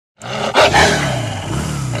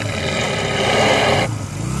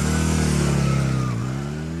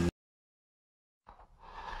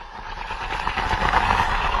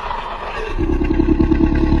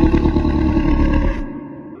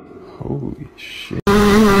Shit.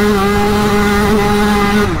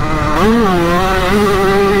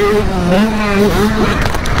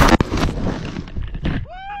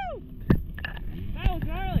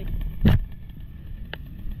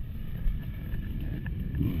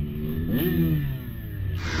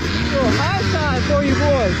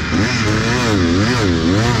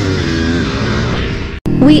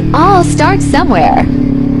 We all start somewhere.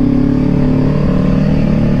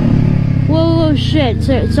 Whoa, shit.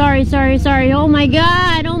 Sorry. Oh my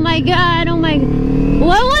god.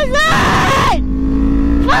 What was that?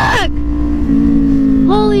 Fuck!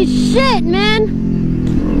 Holy shit, man.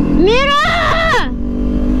 Mira!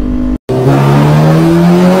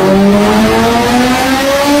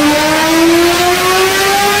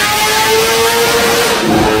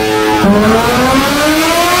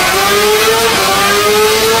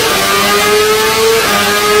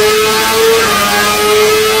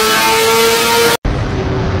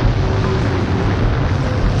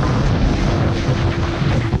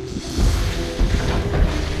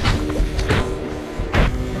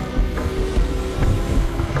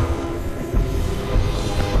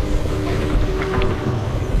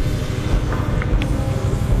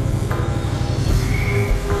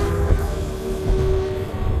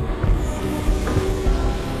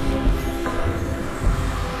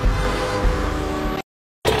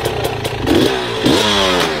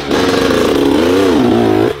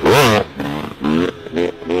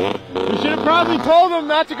 Probably told him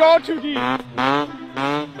not to go too deep.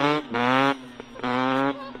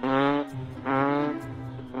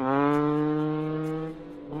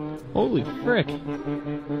 Holy frick. He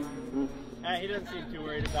doesn't seem too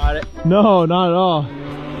worried about it. No, not at all.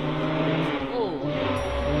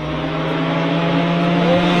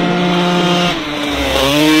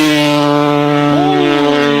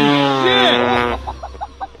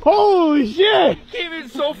 Holy shit! He came in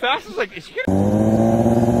so fast, it's like, is he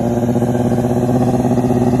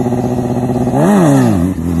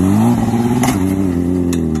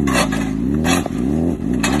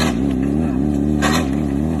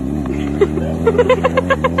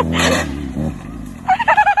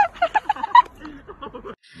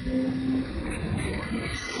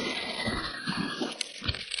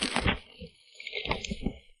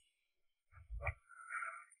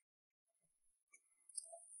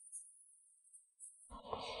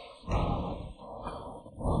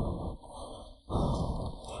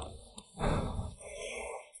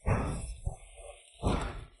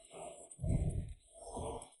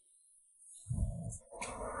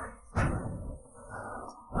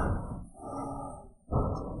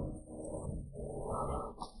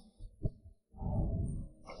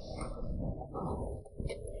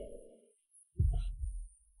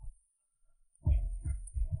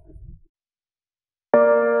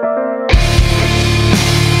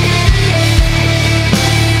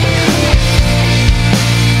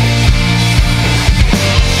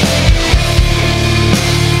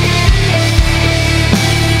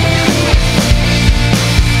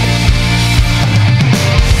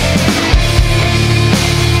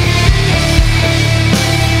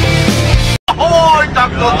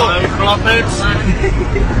chlapec.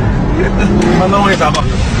 Ano je zábava?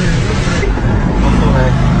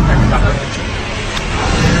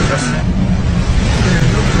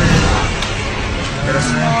 Teraz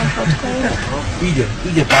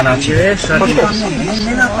ide panáček.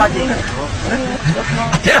 Nenápadne.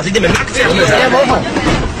 A teraz ideme na akciu.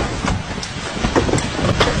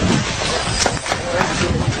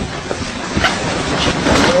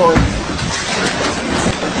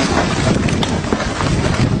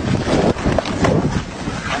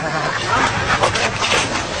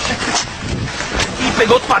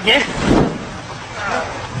 Týpek odpadne.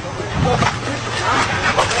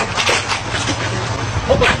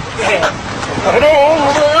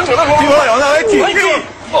 Ty vole, ona letí.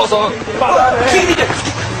 Pozor. Ide.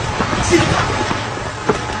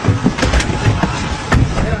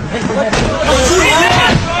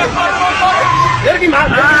 Nervy má.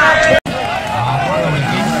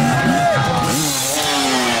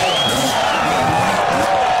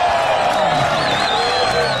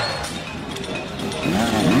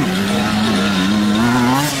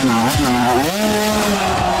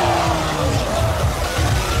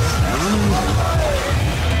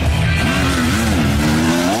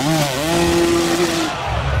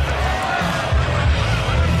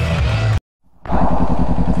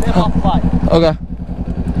 Okay.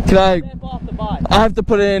 Can I? Step off the bike. I have to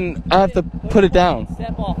put in. I have to put it down.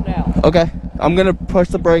 Step off now. Okay. I'm gonna push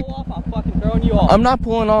the brake. Pull off, I'm fucking throwing you off. I'm not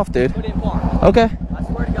pulling off, dude. Put it in park. Okay. I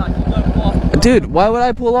swear to God, you gotta pull off. Dude, why would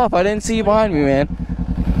I pull off? I didn't see you behind me, man.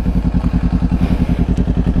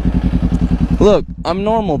 Look, I'm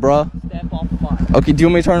normal, bro. Step off the bike. Okay, do you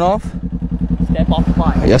want me to turn it off? Step off the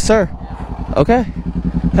bike. Yes, sir. Okay.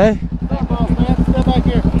 Hey. Step off, man. Step back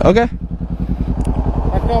here. Okay.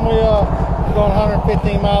 How come we going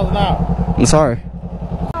 115 miles an hour? I'm sorry.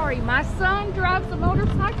 Sorry, my son drives a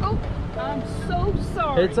motorcycle. I'm so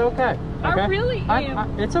sorry. It's okay. I really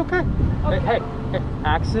am. It's okay. Okay. Hey,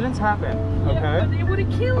 accidents happen. Okay. Yeah, but it would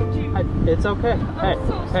have killed you. It's okay. Hey,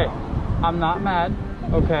 so hey, sorry. I'm not mad.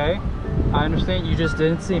 Okay. I understand you just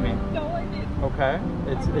didn't see me. No, I didn't. Okay.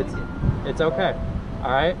 It's okay.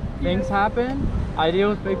 All right. Things happen. I deal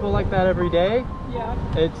with people like that every day.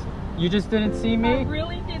 Yeah. You just didn't see me. I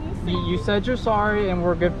really didn't see You said you're sorry, and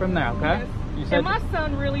we're good from there. Okay. Yes. You said And my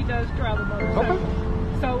son really does drive a motorcycle.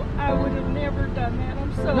 Okay. So I would have never done that.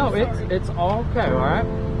 I'm so No, sorry. it's all okay, all right?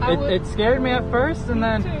 It scared me at first, and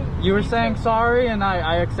then you were saying sorry, and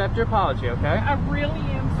I accept your apology, okay? I really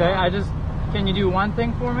am Okay, sorry. can you do one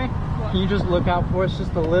thing for me? What? Can you just look out for us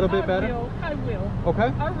just a little bit better? I will.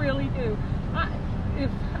 Okay? I really do.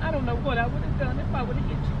 I don't know what I would have done if I would have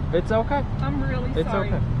hit you. It's okay. I'm really It's sorry.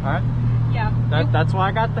 okay, all right? Yeah. That's why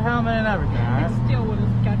I got the helmet and everything, all It right? still would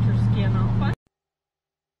have got your